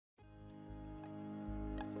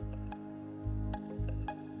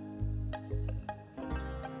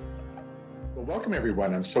Well, welcome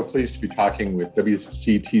everyone. I'm so pleased to be talking with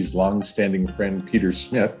WCET's longstanding friend, Peter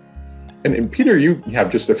Smith. And Peter, you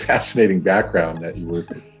have just a fascinating background that you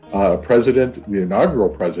were president, the inaugural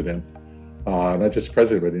president, not just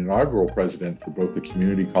president, but inaugural president for both the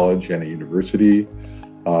community college and a university.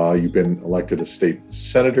 You've been elected a state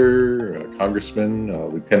senator, a congressman, a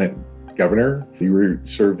lieutenant governor. You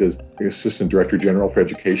served as the assistant director general for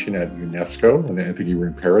education at UNESCO, and I think you were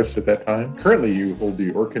in Paris at that time. Currently, you hold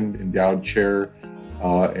the Orkin Endowed Chair,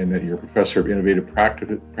 and that you're a professor of innovative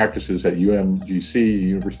practices at UMGC,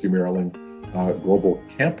 University of Maryland Global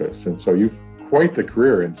Campus. And so you've quite the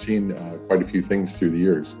career and seen quite a few things through the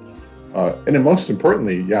years. And then most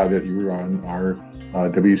importantly, that you were on our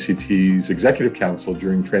WCET's Executive Council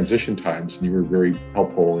during transition times, and you were very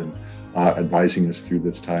helpful in advising us through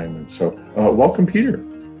this time. And so welcome, Peter.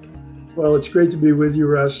 Well, it's great to be with you,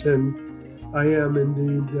 Russ, and I am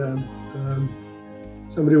indeed.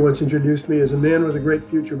 Somebody once introduced me as a man with a great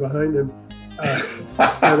future behind him,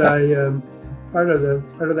 but I part of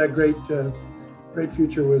that great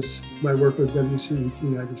future was my work with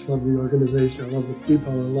WCET. I just love the organization, I love the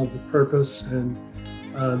people, I love the purpose, and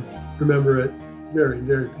remember it very,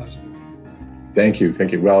 very positively. Thank you.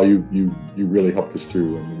 Well, you really helped us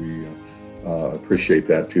through, and we appreciate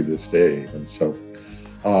that to this day. And so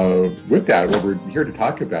with that, what we're here to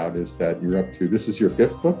talk about is that you're up to, this is your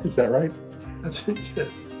fifth book, is that right? That's it, yes.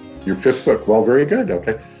 Your fifth book, well, very good,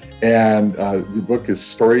 okay. And the book is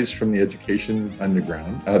Stories from the Education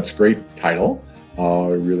Underground. It's a great title, I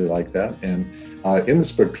really like that. And in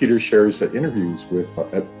this book, Peter shares interviews with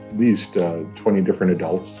at least 20 different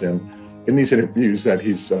adults. And in these interviews that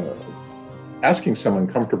he's asking some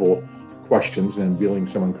uncomfortable questions and revealing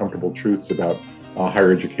some uncomfortable truths about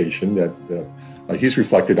higher education that he's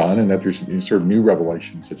reflected on, and that there's sort of new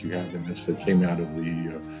revelations that you have in this that came out of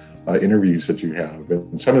the interviews that you have.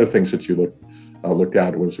 And some of the things that you looked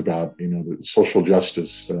at was about, the social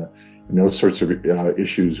justice, and those sorts of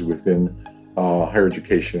issues within higher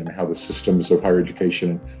education, and how the systems of higher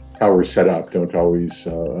education and how we're set up don't always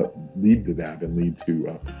lead to that and lead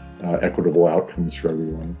to equitable outcomes for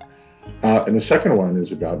everyone. And the second one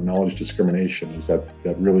is about knowledge discrimination, is that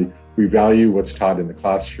really we value what's taught in the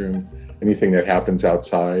classroom. Anything that happens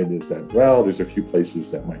outside is that, well, there's a few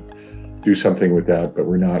places that might do something with that, but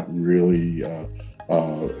we're not really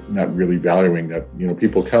valuing that.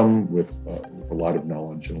 People come with a lot of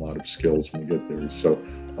knowledge and a lot of skills when we get there. So,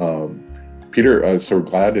 Peter, so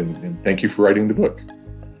glad, and thank you for writing the book.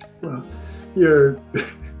 Well, you're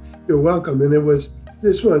welcome. And it was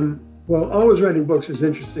this one. Well, always writing books is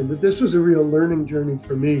interesting, but this was a real learning journey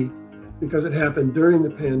for me because it happened during the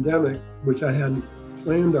pandemic, which I hadn't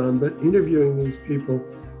planned on, but interviewing these people.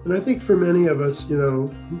 And I think for many of us,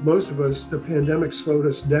 most of us, the pandemic slowed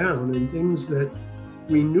us down, and things that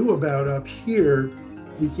we knew about up here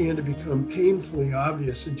began to become painfully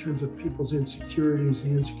obvious in terms of people's insecurities, the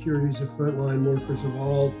insecurities of frontline workers of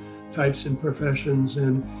all types and professions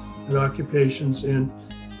and occupations. And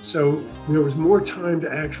so there was more time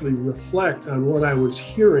to actually reflect on what I was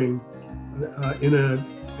hearing in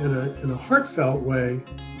a heartfelt way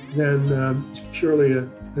than purely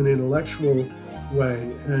an intellectual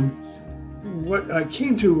way. And what I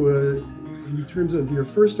came to in terms of your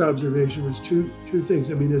first observation was two things.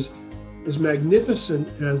 I mean, as magnificent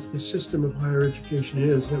as the system of higher education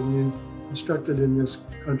is that we've constructed in this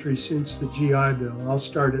country since the GI Bill, I'll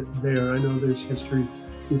start it there. I know there's history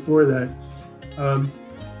before that.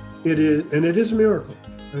 It is a miracle,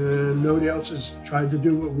 and nobody else has tried to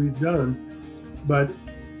do what we've done, but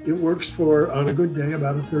it works for, on a good day,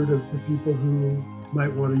 about a third of the people who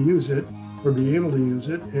might want to use it or be able to use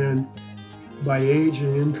it, and by age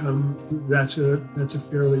and income, that's a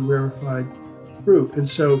fairly rarefied group. And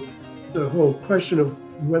so the whole question of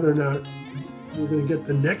whether or not we're going to get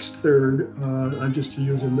the next third, just to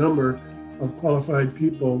use a number, of qualified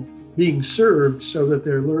people being served so that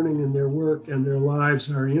their learning and their work and their lives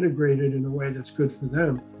are integrated in a way that's good for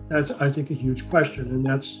them, that's, I think, a huge question. And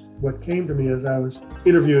that's what came to me as I was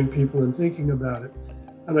interviewing people and thinking about it.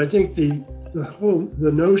 And I think the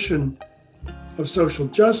notion of social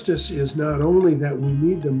justice is not only that we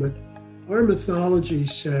need them, but our mythology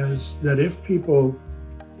says that if people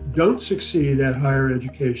don't succeed at higher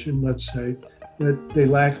education, let's say, that they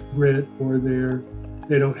lack grit, or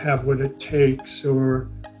they don't have what it takes, or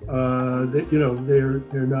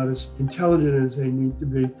they're not as intelligent as they need to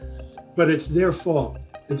be, but it's their fault.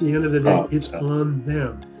 At the end of the day, it's on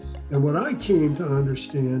them. And what I came to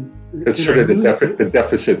understand, it's sort of the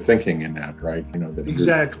deficit thinking in that, right?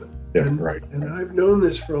 Exactly. Right. And I've known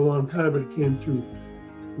this for a long time, but it came through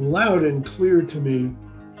loud and clear to me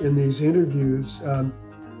in these interviews.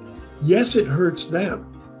 yes, it hurts them,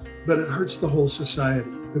 but it hurts the whole society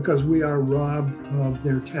because we are robbed of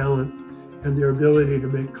their talent and their ability to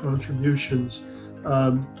make contributions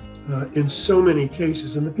in so many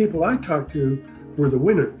cases. And the people I talked to were the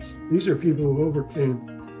winners. These are people who overcame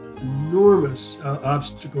enormous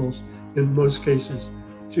obstacles in most cases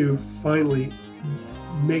to finally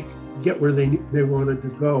get where they wanted to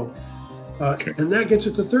go. And that gets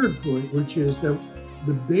at the third point, which is that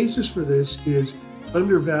the basis for this is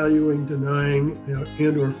undervaluing, denying,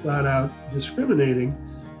 and or flat out discriminating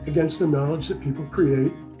against the knowledge that people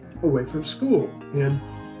create away from school. And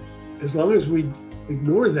as long as we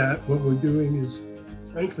ignore that, what we're doing is,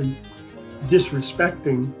 frankly,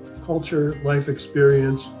 disrespecting culture, life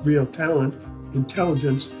experience, real talent,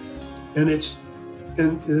 intelligence, and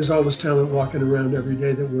there's all this talent walking around every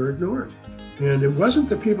day that we're ignoring. And it wasn't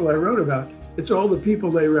the people I wrote about, it's all the people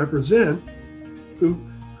they represent who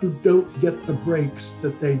don't get the breaks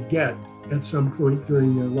that they get at some point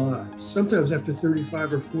during their lives, sometimes after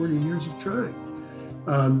 35 or 40 years of trying.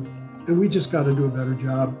 And we just got to do a better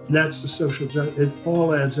job. And that's the social justice. It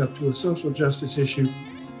all adds up to a social justice issue,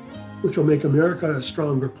 which will make America a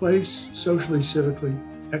stronger place, socially, civically,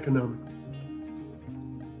 economically.